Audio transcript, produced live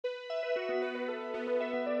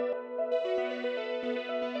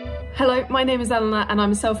Hello, my name is Eleanor and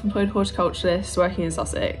I'm a self-employed horticulturalist working in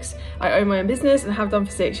Sussex. I own my own business and have done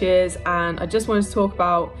for 6 years, and I just wanted to talk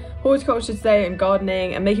about horticulture today and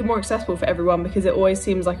gardening and make it more accessible for everyone, because it always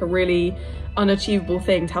seems like a really unachievable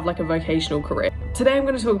thing to have like a vocational career. Today I'm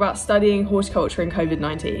going to talk about studying horticulture in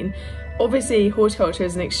COVID-19. Obviously, horticulture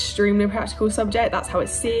is an extremely practical subject. That's how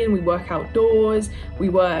it's seen. We work outdoors, we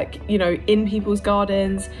work, in people's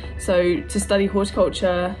gardens. So to study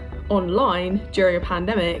horticulture online during a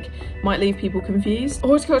pandemic might leave people confused.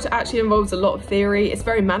 Horticulture actually involves a lot of theory. It's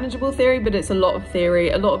very manageable theory, but it's a lot of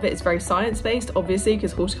theory. A lot of it is very science-based, obviously,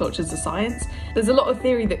 because horticulture is a science. There's a lot of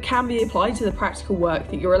theory that can be applied to the practical work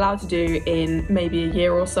that you're allowed to do in maybe a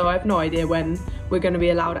year or so. I have no idea when we're going to be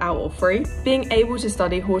allowed out or free. Being able to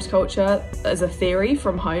study horticulture as a theory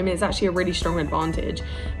from home is actually a really strong advantage,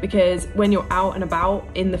 because when you're out and about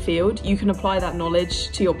in the field, you can apply that knowledge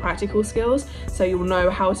to your practical skills. So you'll know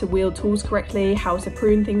how to wield tools correctly, how to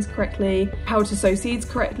prune things correctly, how to sow seeds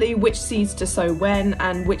correctly, which seeds to sow when,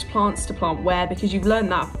 and which plants to plant where, because you've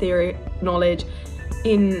learned that theory knowledge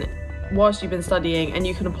whilst you've been studying, and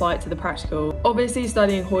you can apply it to the practical. Obviously,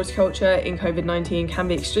 studying horticulture in COVID-19 can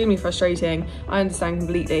be extremely frustrating. I understand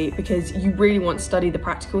completely, because you really want to study the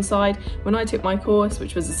practical side. When I took my course,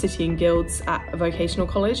 which was a City&Guilds at a vocational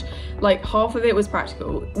college, like half of it was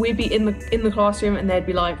practical. We'd be in the classroom and they'd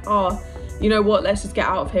be like, oh, you know what, let's just get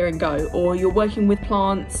out of here and go. Or you're working with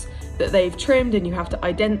plants that they've trimmed and you have to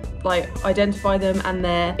identify them, and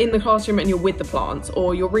they're in the classroom and you're with the plants,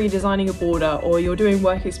 or you're redesigning a border, or you're doing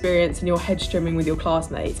work experience and you're hedge trimming with your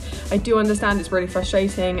classmates. I do understand it's really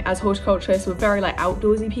frustrating. As horticulturists, we're very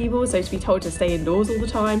outdoorsy people, so to be told to stay indoors all the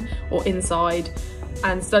time or inside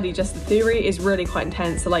and study just the theory is really quite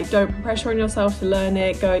intense. So don't put pressure on yourself to learn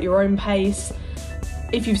it, go at your own pace.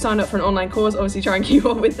 If you've signed up for an online course, obviously try and keep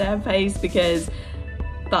up with their pace, because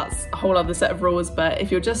that's a whole other set of rules. But if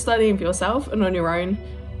you're just studying for yourself and on your own,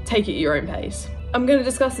 take it at your own pace. I'm going to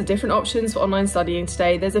discuss the different options for online studying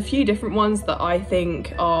today. There's a few different ones that I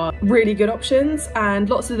think are really good options, and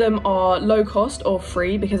lots of them are low cost or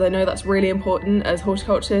free, because I know that's really important. As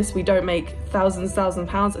horticulturists, we don't make thousands of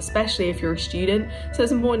pounds, especially if you're a student. So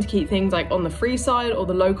it's important to keep things on the free side or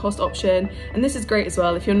the low cost option. And this is great as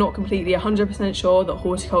well if you're not completely 100% sure that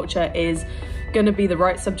horticulture is going to be the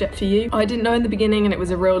right subject for you. I didn't know in the beginning, and it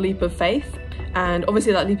was a real leap of faith. And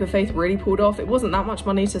obviously that leap of faith really pulled off. It wasn't that much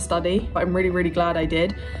money to study, but I'm really glad I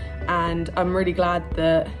did. And I'm really glad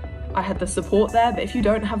that I had the support there. But if you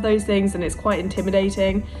don't have those things and it's quite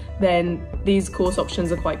intimidating, then these course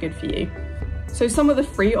options are quite good for you. So some of the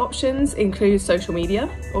free options include social media.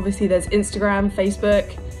 Obviously there's Instagram,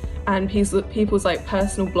 Facebook, and people's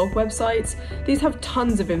personal blog websites. These have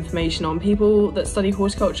tons of information on. People that study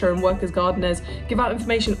horticulture and work as gardeners give out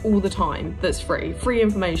information all the time that's free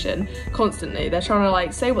information constantly. They're trying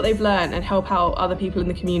to say what they've learned and help out other people in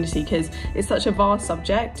the community, because it's such a vast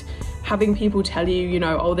subject. Having people tell you,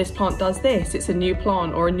 oh, this plant does this, it's a new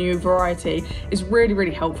plant or a new variety, is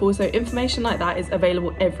really helpful. So information like that is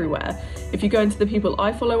available everywhere. If you go into the people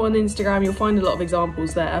I follow on Instagram, you'll find a lot of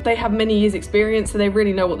examples there. They have many years experience, so they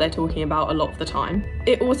really know what they're talking about a lot of the time.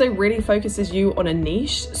 It also really focuses you on a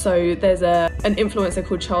niche. So there's an influencer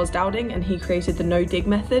called Charles Dowding, and he created the no dig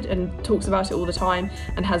method and talks about it all the time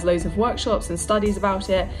and has loads of workshops and studies about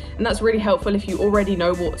it. And that's really helpful if you already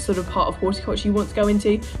know what sort of part of horticulture you want to go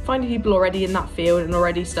into. Finding people already in that field and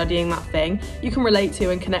already studying that thing you can relate to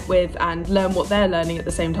and connect with and learn what they're learning at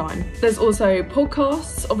the same time. There's also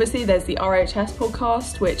podcasts. Obviously there's the RHS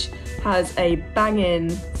podcast, which has a banging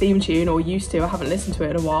theme tune, or used to. I haven't listened to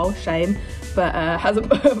it in a while, shame, but has a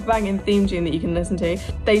banging theme tune that you can listen to.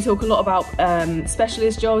 They talk a lot about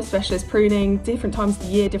specialist jobs, specialist pruning, different times of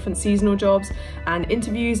the year, different seasonal jobs, and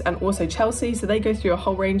interviews, and also Chelsea. So they go through a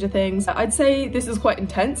whole range of things. I'd say this is quite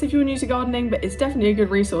intense if you're new to gardening, but it's definitely a good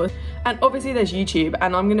resource. And obviously there's YouTube,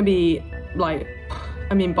 and I'm gonna be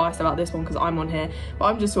biased about this one because I'm on here, but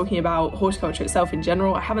I'm just talking about horticulture itself in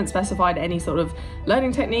general. I haven't specified any sort of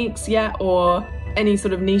learning techniques yet or any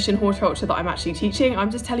sort of niche in horticulture that I'm actually teaching.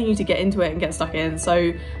 I'm just telling you to get into it and get stuck in.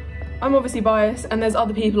 So I'm obviously biased, and there's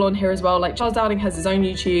other people on here as well. Charles Dowding has his own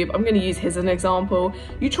YouTube. I'm going to use his as an example.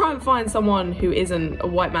 You try and find someone who isn't a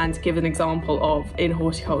white man to give an example of in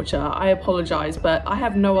horticulture. I apologise, but I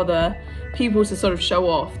have no other people to sort of show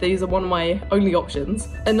off. These are one of my only options.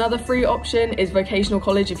 Another free option is vocational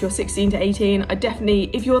college. If you're 16 to 18, I definitely,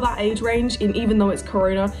 if you're that age range, and even though it's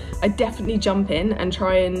Corona, I definitely jump in and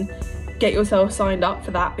try and get yourself signed up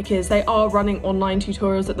for that, because they are running online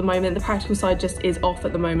tutorials at the moment. The practical side just is off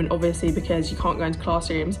at the moment, obviously, because you can't go into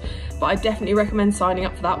classrooms, but I definitely recommend signing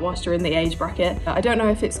up for that whilst you're in the age bracket. I don't know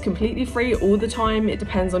if it's completely free all the time, it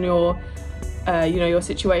depends on your your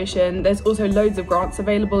situation. There's also loads of grants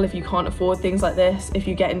available if you can't afford things like this, if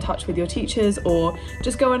you get in touch with your teachers, or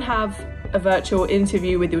just go and have a virtual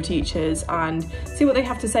interview with your teachers and see what they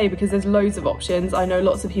have to say, because there's loads of options. I know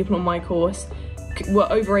lots of people on my course were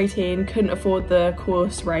over 18, couldn't afford the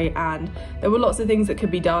course rate, and there were lots of things that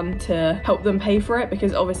could be done to help them pay for it,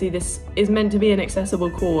 because obviously this is meant to be an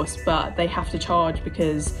accessible course, but they have to charge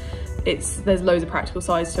because there's loads of practical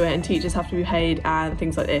sides to it, and teachers have to be paid and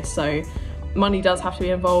things like this. So money does have to be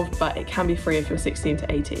involved, but it can be free if you're 16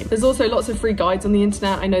 to 18. There's also lots of free guides on the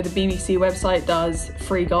internet. I know the BBC website does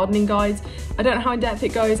free gardening guides. I don't know how in depth it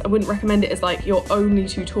goes. I wouldn't recommend it as like your only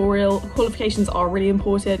tutorial. Qualifications are really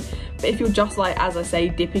important, but if you're just like, as I say,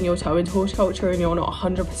 dipping your toe into horticulture and you're not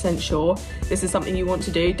 100% sure this is something you want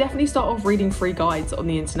to do, definitely start off reading free guides on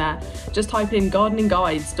the internet. Just type in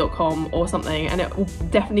gardeningguides.com or something and it will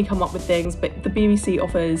definitely come up with things, but the BBC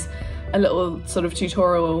offers a little sort of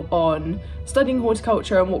tutorial on studying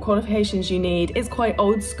horticulture and what qualifications you need. It's quite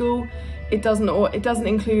old school. It doesn't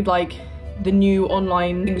include like the new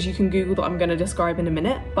online things you can Google that I'm going to describe in a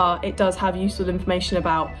minute, but it does have useful information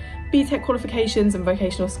about BTEC qualifications and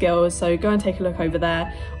vocational skills, so go and take a look over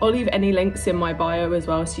there. I'll leave any links in my bio as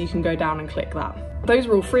well, so you can go down and click that. Those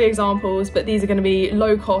are all free examples, but these are going to be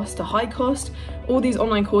low cost to high cost. All these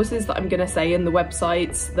online courses that I'm going to say in the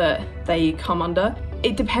websites that they come under,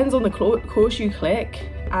 it depends on the course you click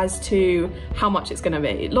as to how much it's going to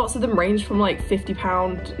be. Lots of them range from like £50,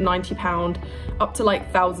 £90, up to like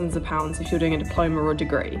thousands of pounds if you're doing a diploma or a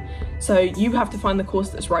degree. So you have to find the course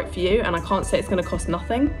that's right for you, and I can't say it's going to cost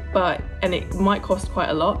nothing, and it might cost quite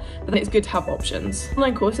a lot, but it's good to have options.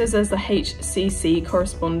 Online courses, there's the HCC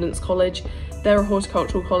Correspondence College. They're a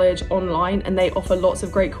horticultural college online and they offer lots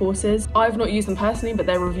of great courses. I've not used them personally, but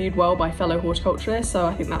they're reviewed well by fellow horticulturists, so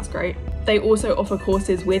I think that's great. They also offer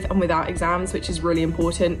courses with and without exams, which is really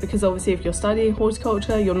important, because obviously if you're studying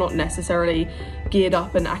horticulture, you're not necessarily geared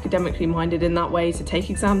up and academically minded in that way to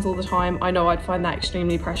take exams all the time. I know I'd find that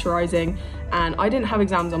extremely pressurizing, and I didn't have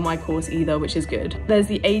exams on my course either, which is good. There's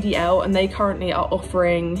the ADL, and they currently are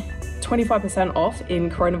offering 25% off in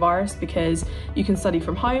coronavirus because you can study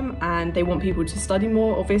from home and they want people to study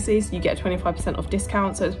more, obviously, so you get a 25% off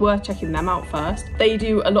discount, so it's worth checking them out first. They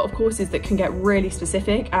do a lot of courses that can get really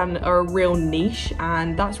specific and are a real niche,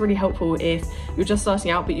 and that's really helpful if you're just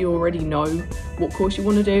starting out but you already know what course you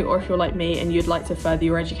want to do, or if you're like me and you'd like to further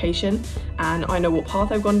your education. And I know what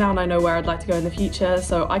path I've gone down, I know where I'd like to go in the future,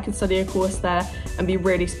 so I could study a course there and be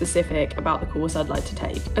really specific about the course I'd like to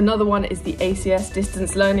take. Another one is the ACS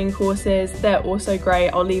distance learning courses. They're also great,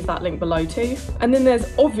 I'll leave that link below too. And then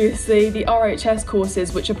there's obviously the RHS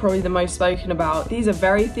courses, which are probably the most spoken about. These are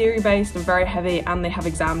very theory based and very heavy, and they have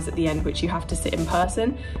exams at the end which you have to sit in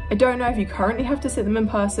person. I don't know if you currently have to sit them in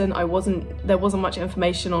person. There wasn't much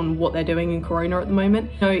information on what they're doing in Corona at the moment.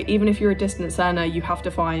 Even if you're a distance learner, you have to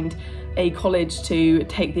find a college to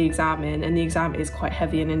take the exam in, and the exam is quite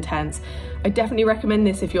heavy and intense. I definitely recommend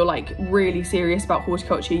this if you're like really serious about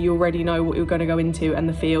horticulture, you already know what you're going to go into and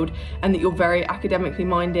the field, and that you're very academically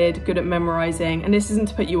minded, good at memorizing. And this isn't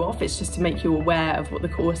to put you off, it's just to make you aware of what the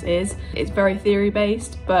course is. It's very theory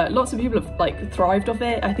based, but lots of people have like thrived off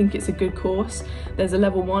it. I think it's a good course. There's a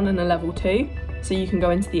level 1 and a level 2. So you can go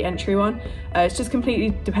into the entry one. It just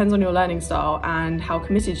completely depends on your learning style and how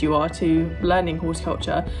committed you are to learning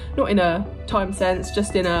horticulture. Not in a time sense,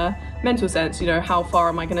 just in a mental sense, how far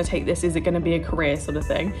am I going to take this? Is it going to be a career sort of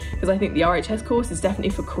thing? Because I think the RHS course is definitely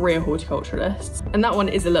for career horticulturalists, and that one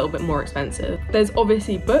is a little bit more expensive. There's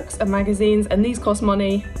obviously books and magazines, and these cost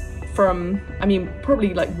money from,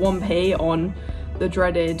 probably like 1p on the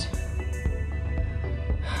dreaded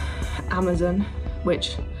Amazon,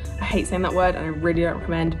 which I hate saying that word and I really don't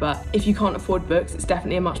recommend, but if you can't afford books, it's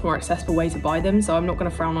definitely a much more accessible way to buy them, so I'm not going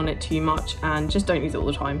to frown on it too much, and just don't use it all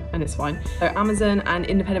the time and it's fine. So Amazon and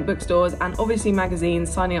independent bookstores, and obviously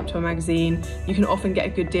magazines. Signing up to a magazine, you can often get a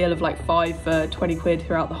good deal of like 5 for 20 quid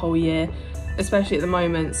throughout the whole year, especially at the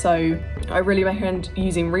moment, so I really recommend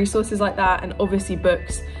using resources like that. And obviously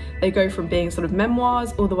books, they go from being sort of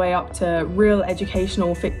memoirs all the way up to real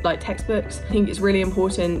educational like textbooks. I think it's really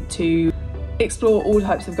important to explore all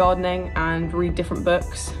types of gardening and read different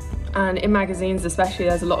books. And in magazines especially,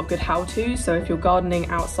 there's a lot of good how-tos. So if you're gardening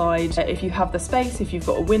outside, if you have the space, if you've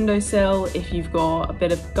got a windowsill, if you've got a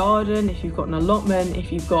bit of garden, if you've got an allotment,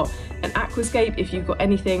 if you've got an aquascape, if you've got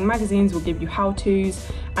anything, magazines will give you how-tos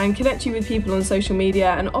and connect you with people on social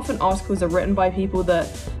media. And often articles are written by people that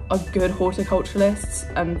are good horticulturalists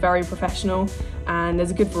and very professional, and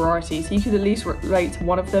there's a good variety. So you could at least relate to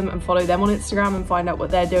one of them and follow them on Instagram and find out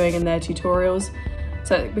what they're doing in their tutorials.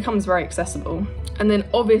 So it becomes very accessible. And then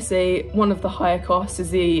obviously one of the higher costs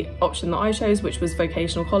is the option that I chose, which was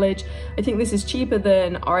vocational college. I think this is cheaper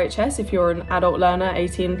than RHS if you're an adult learner,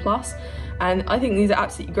 18 plus. And I think these are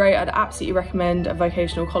absolutely great. I'd absolutely recommend a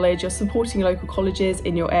vocational college. You're supporting local colleges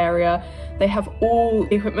in your area. They have all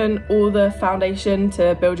the equipment, all the foundation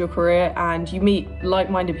to build your career, and you meet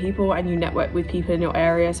like-minded people and you network with people in your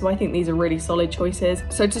area. So I think these are really solid choices.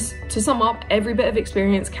 So just to sum up, every bit of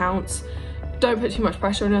experience counts. Don't put too much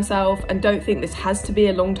pressure on yourself, and don't think this has to be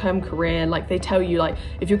a long-term career. Like they tell you, like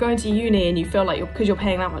if you're going to uni and you feel like because you're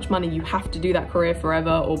paying that much money you have to do that career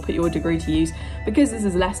forever or put your degree to use. Because this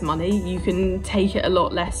is less money, you can take it a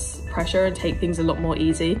lot less pressure and take things a lot more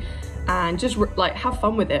easy and just like have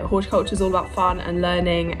fun with it. Horticulture is all about fun and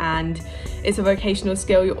learning, and it's a vocational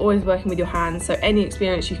skill. You're always working with your hands, so any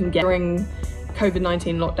experience you can get during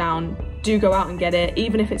COVID-19 lockdown, do go out and get it.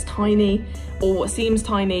 Even if it's tiny or what seems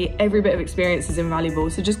tiny, every bit of experience is invaluable.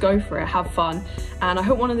 So just go for it, have fun. And I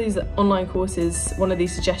hope one of these online courses, one of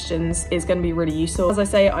these suggestions is going to be really useful. As I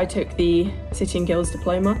say, I took the City&Guild's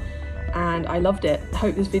diploma and I loved it. I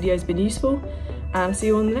hope this video has been useful, and I'll see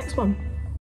you on the next one.